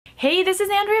Hey, this is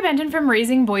Andrea Benton from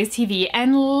Raisingboys.tv,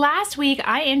 and last week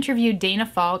I interviewed Daina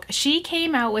Falk. She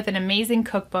came out with an amazing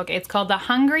cookbook. It's called the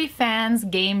Hungry Fans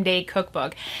Game Day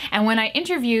Cookbook. And when I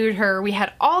interviewed her, we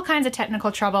had all kinds of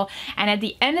technical trouble, and at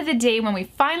the end of the day, when we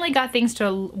finally got things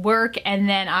to work and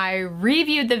then I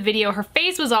reviewed the video, her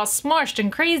face was all smushed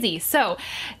and crazy. So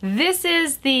this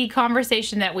is the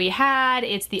conversation that we had.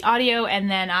 It's the audio, and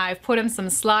then I've put in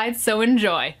some slides, so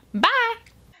enjoy. Bye!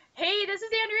 Hey, this is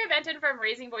Andrea Benton from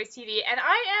Raisingboys.tv, and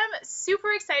I am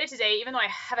super excited today, even though I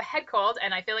have a head cold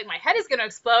and I feel like my head is going to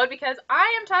explode, because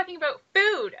I am talking about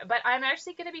food, but I'm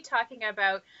actually going to be talking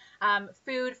about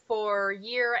food for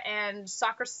year-end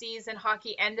soccer season,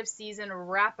 hockey end-of-season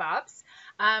wrap-ups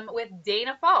with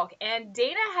Daina Falk. And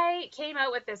Daina came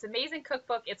out with this amazing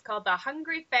cookbook. It's called the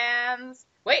Hungry Fans...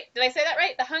 Wait, did I say that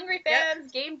right? The Hungry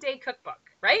Fans Game Day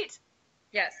Cookbook, right?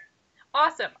 Yes.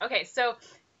 Awesome. Okay, so...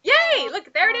 Yay!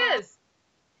 Look, there it is.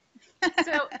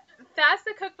 So that's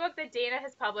the cookbook that Daina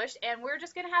has published, and we're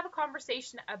just going to have a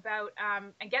conversation about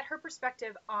and get her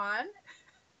perspective on,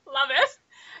 love it,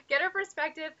 get her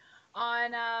perspective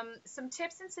on some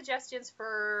tips and suggestions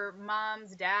for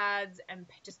moms, dads, and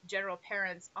just general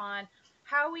parents on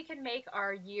how we can make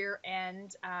our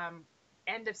year-end,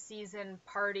 end-of-season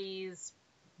parties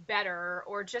better,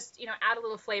 or just, add a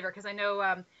little flavor, because I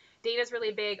know Daina's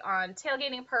really big on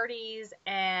tailgating parties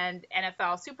and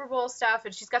NFL Super Bowl stuff,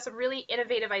 and she's got some really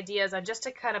innovative ideas on just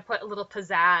to kind of put a little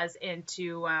pizzazz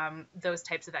into those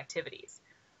types of activities.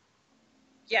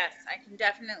 Yes, I can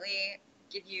definitely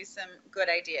give you some good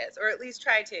ideas, or at least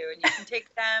try to, and you can take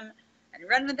them and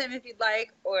run with them if you'd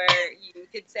like, or you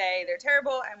could say they're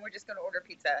terrible and we're just going to order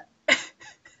pizza.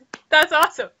 That's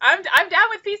awesome. I'm down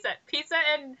with pizza. Pizza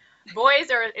and boys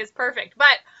is perfect,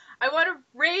 but I want to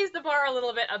raise the bar a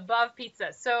little bit above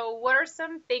pizza. So what are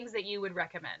some things that you would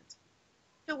recommend?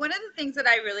 So one of the things that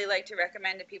I really like to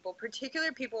recommend to people,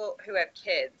 particularly people who have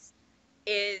kids,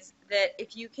 is that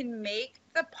if you can make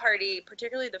the party,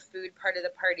 particularly the food part of the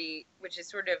party, which is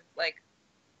sort of like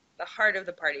the heart of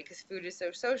the party because food is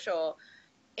so social,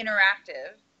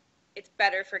 interactive, it's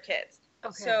better for kids.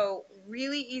 Okay. So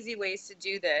really easy ways to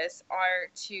do this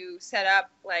are to set up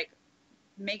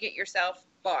make it yourself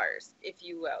bars, if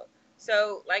you will.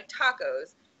 So like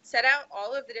tacos, set out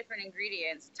all of the different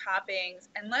ingredients, toppings,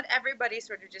 and let everybody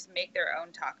sort of just make their own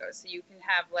tacos. So you can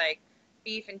have like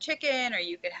beef and chicken, or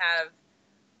you could have,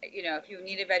 if you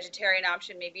need a vegetarian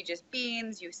option, maybe just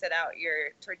beans. You set out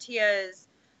your tortillas,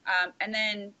 and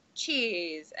then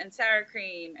cheese and sour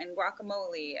cream and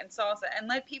guacamole and salsa, and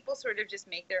let people sort of just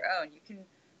make their own. You can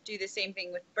do the same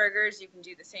thing with burgers. You can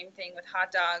do the same thing with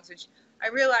hot dogs, which I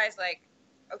realize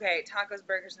okay, tacos,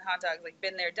 burgers, and hot dogs,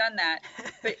 been there, done that.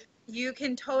 But you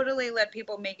can totally let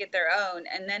people make it their own,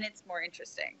 and then it's more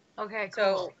interesting. Okay,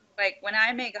 So, cool. when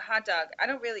I make a hot dog, I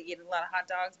don't really eat a lot of hot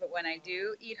dogs, but when I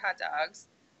do eat hot dogs,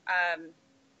 I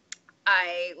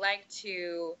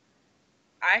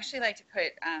actually like to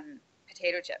put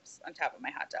potato chips on top of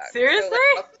my hot dog. Seriously?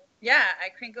 So, yeah, I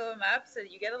crinkle them up so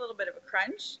that you get a little bit of a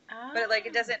crunch, but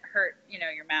it doesn't hurt,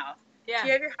 your mouth. Yeah. So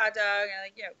you have your hot dog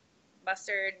and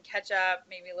mustard, ketchup,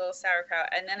 maybe a little sauerkraut,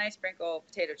 and then I sprinkle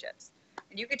potato chips.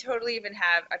 And you could totally even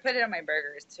I put it on my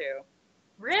burgers too.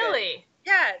 Really?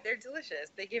 Yeah, they're delicious.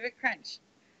 They give it crunch.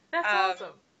 That's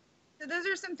awesome. So those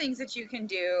are some things that you can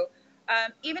do.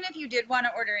 Even if you did want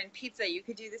to order in pizza, you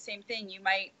could do the same thing. You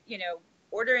might,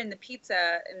 order in the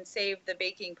pizza and save the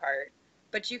baking part,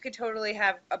 but you could totally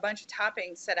have a bunch of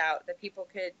toppings set out that people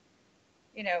could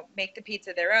make the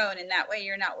pizza their own, and that way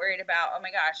you're not worried about, oh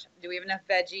my gosh, do we have enough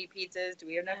veggie pizzas? Do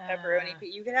we have enough pepperoni?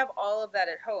 You can have all of that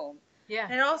at home. Yeah.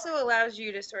 And it also allows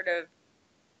you to sort of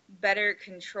better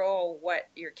control what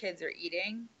your kids are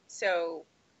eating. So,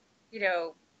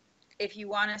 if you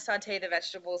want to saute the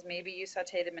vegetables, maybe you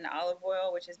saute them in olive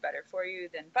oil, which is better for you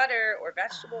than butter or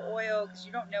vegetable oil, because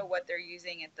you don't know what they're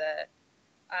using at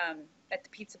the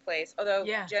pizza place. Although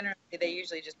generally they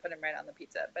usually just put them right on the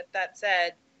pizza. But that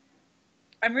said,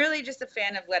 I'm really just a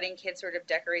fan of letting kids sort of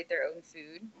decorate their own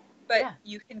food, but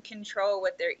you can control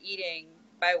what they're eating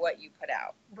by what you put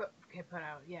out.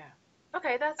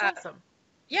 Okay, that's awesome.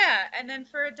 Yeah, and then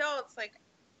for adults,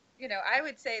 I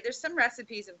would say there's some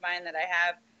recipes of mine that I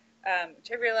have,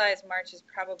 which I realize March is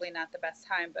probably not the best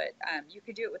time, but you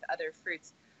could do it with other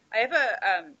fruits. I have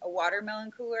a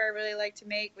watermelon cooler I really like to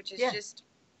make, which is just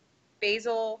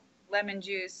basil, lemon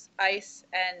juice, ice,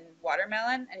 and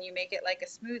watermelon, and you make it like a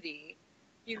smoothie.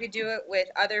 You could do it with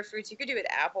other fruits. You could do it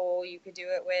with apple. You could do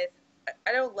it with,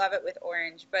 I don't love it with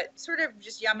orange, but sort of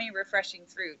just yummy, refreshing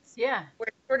fruits. Yeah. Where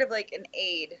it's sort of like an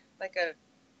aid, like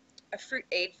a fruit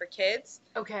aid for kids.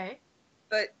 Okay.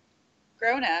 But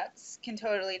grown-ups can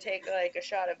totally take like a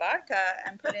shot of vodka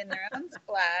and put in their own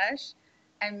splash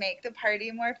and make the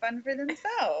party more fun for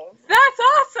themselves. That's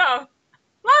awesome.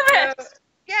 Love So, it.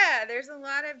 yeah, there's a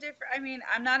lot of different. I mean,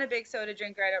 I'm not a big soda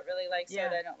drinker. I don't really like soda.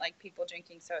 Yeah. I don't like people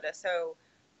drinking soda. So,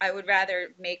 I would rather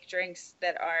make drinks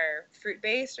that are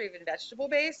fruit-based or even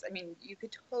vegetable-based. I mean, you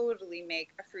could totally make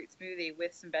a fruit smoothie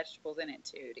with some vegetables in it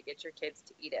too to get your kids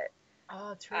to eat it.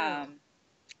 Oh, true.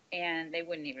 And they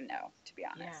wouldn't even know, to be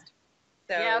honest.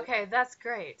 So, Yeah, okay, that's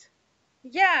great.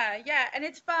 yeah, and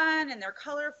it's fun and they're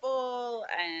colorful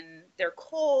and they're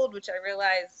cold, which I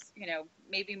realize,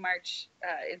 maybe March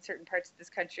in certain parts of this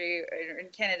country or in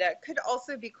Canada could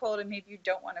also be cold and maybe you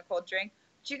don't want a cold drink.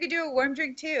 But you could do a warm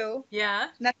drink too. Yeah.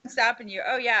 Nothing's stopping you.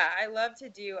 Oh yeah, I love to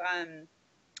do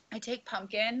I take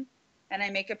pumpkin and I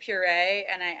make a puree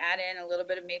and I add in a little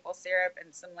bit of maple syrup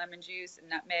and some lemon juice and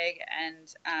nutmeg and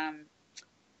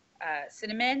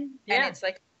cinnamon. Yeah. And it's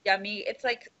like yummy. It's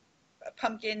like a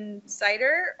pumpkin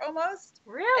cider almost.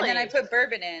 Really? And then I put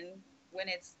bourbon in when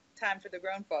it's time for the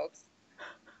grown folks.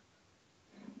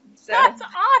 So, that's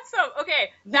awesome.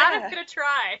 Okay, that Yeah. I'm going to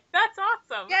try. That's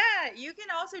awesome. yeah, you can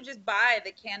also just buy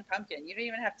the canned pumpkin. You don't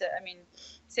even have to,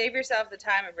 save yourself the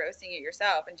time of roasting it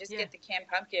yourself and just Yeah. get the canned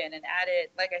pumpkin and add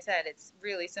it. Like I said, it's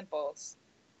really simple. It's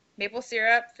maple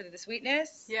syrup for the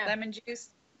sweetness, Yeah. lemon juice,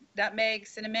 nutmeg,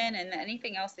 cinnamon, and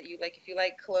anything else that you like. If you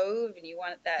like clove and you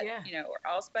want that, Yeah. or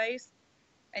allspice,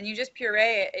 and you just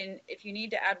puree it. And if you need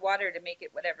to add water to make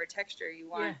it whatever texture you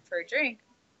want Yeah. for a drink,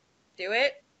 do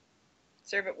it.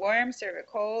 Serve it warm, serve it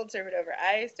cold, serve it over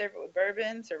ice, serve it with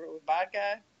bourbon, serve it with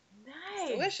vodka. Nice.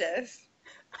 It's delicious.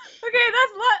 Okay,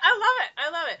 I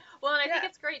love it. Well, and I think Yeah.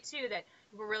 it's great too that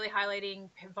we're really highlighting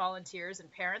volunteers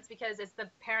and parents because it's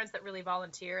the parents that really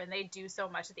volunteer and they do so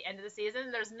much at the end of the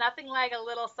season. There's nothing like a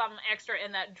little something extra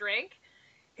in that drink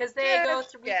because we go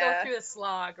through the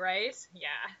slog, right? Yeah.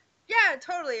 Yeah,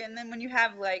 totally. And then when you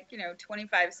have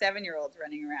 25 7-year-olds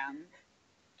running around,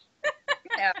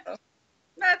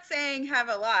 not saying have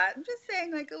a lot. I'm just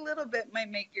saying like a little bit might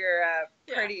make your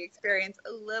party experience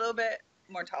a little bit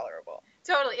more tolerable.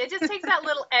 Totally. It just takes that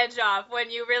little edge off when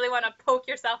you really want to poke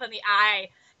yourself in the eye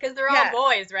because they're all Yeah.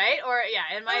 boys, right? Or,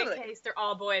 in my Totally. case, they're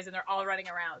all boys and they're all running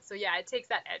around. So, yeah, it takes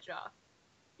that edge off.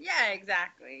 Yeah,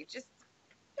 exactly. Just,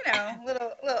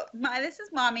 little, this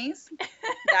is mommy's.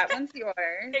 That one's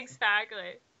yours.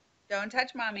 Exactly. Don't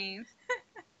touch mommy's.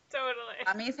 Totally.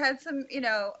 Mommy's had some,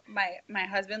 my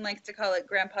husband likes to call it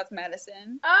grandpa's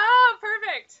medicine. Oh,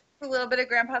 perfect. A little bit of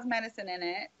grandpa's medicine in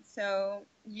it. So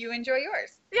you enjoy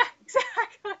yours. Yeah,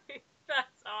 exactly.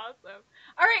 That's awesome.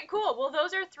 All right, cool. Well,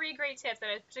 those are 3 great tips, and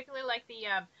I particularly like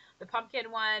the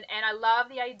pumpkin one, and I love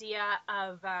the idea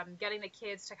of getting the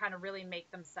kids to kind of really make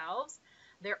themselves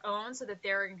their own so that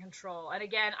they're in control. And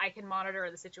again, I can monitor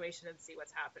the situation and see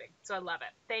what's happening. So I love it.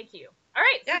 Thank you. All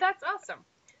right, so Yeah. that's awesome.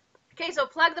 Okay, so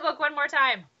plug the book one more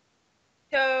time.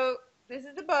 So this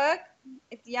is the book.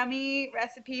 It's yummy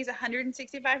recipes,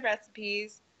 165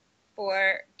 recipes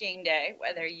for game day,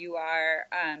 whether you are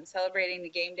celebrating the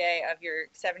game day of your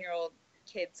 7-year-old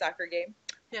kid's soccer game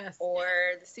Yes. or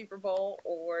the Super Bowl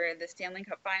or the Stanley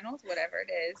Cup Finals, whatever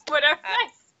it is. Whatever.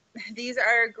 Nice. These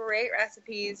are great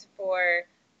recipes for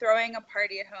throwing a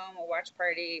party at home, a watch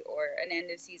party, or an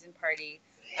end of season party.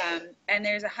 And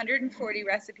there's 140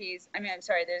 recipes. There's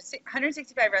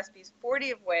 165 recipes,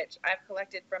 40 of which I've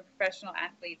collected from professional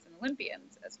athletes and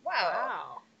Olympians as well.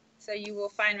 Wow. So you will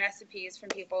find recipes from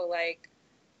people like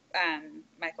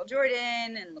Michael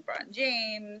Jordan and LeBron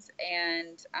James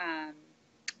and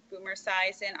Boomer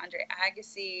Esiason, Andre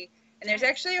Agassi. And there's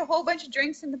actually a whole bunch of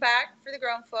drinks in the back for the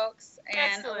grown folks. And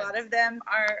Excellent. a lot of them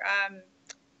are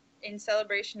in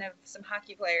celebration of some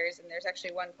hockey players. And there's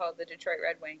actually one called the Detroit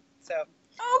Red Wing. So,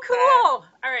 Oh, cool.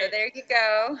 All right. so there you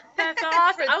go. That's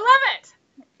awesome. I love it.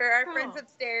 For our Cool. friends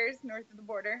upstairs, north of the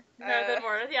border. Northern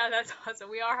border. Yeah, that's awesome.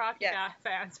 We are hockey Yeah.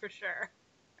 fans for sure.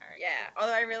 All right. Yeah,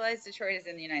 although I realize Detroit is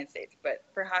in the United States, but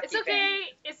for hockey It's okay.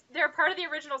 fans. They're part of the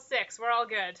original 6. We're all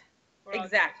good. We're all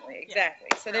Exactly, good. exactly.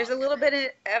 So there's a little bit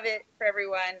of it for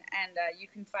everyone, and you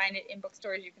can find it in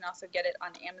bookstores. You can also get it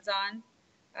on Amazon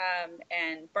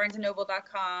and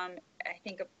BarnesandNoble.com. I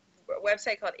think a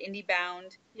website called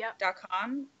IndieBound.com. Yep.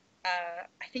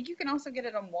 I think you can also get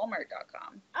it on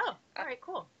Walmart.com. Oh, all right,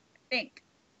 cool. I think.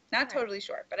 Not totally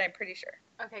sure, but I'm pretty sure.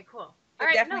 Okay, cool. So All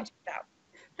right, definitely no, check it out.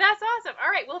 that's awesome.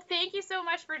 All right, well, thank you so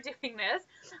much for doing this.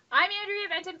 I'm Andrea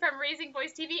Benton from Raising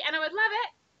Boys TV, and I would love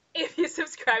it if you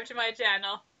subscribe to my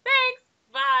channel. Thanks.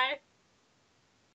 Bye.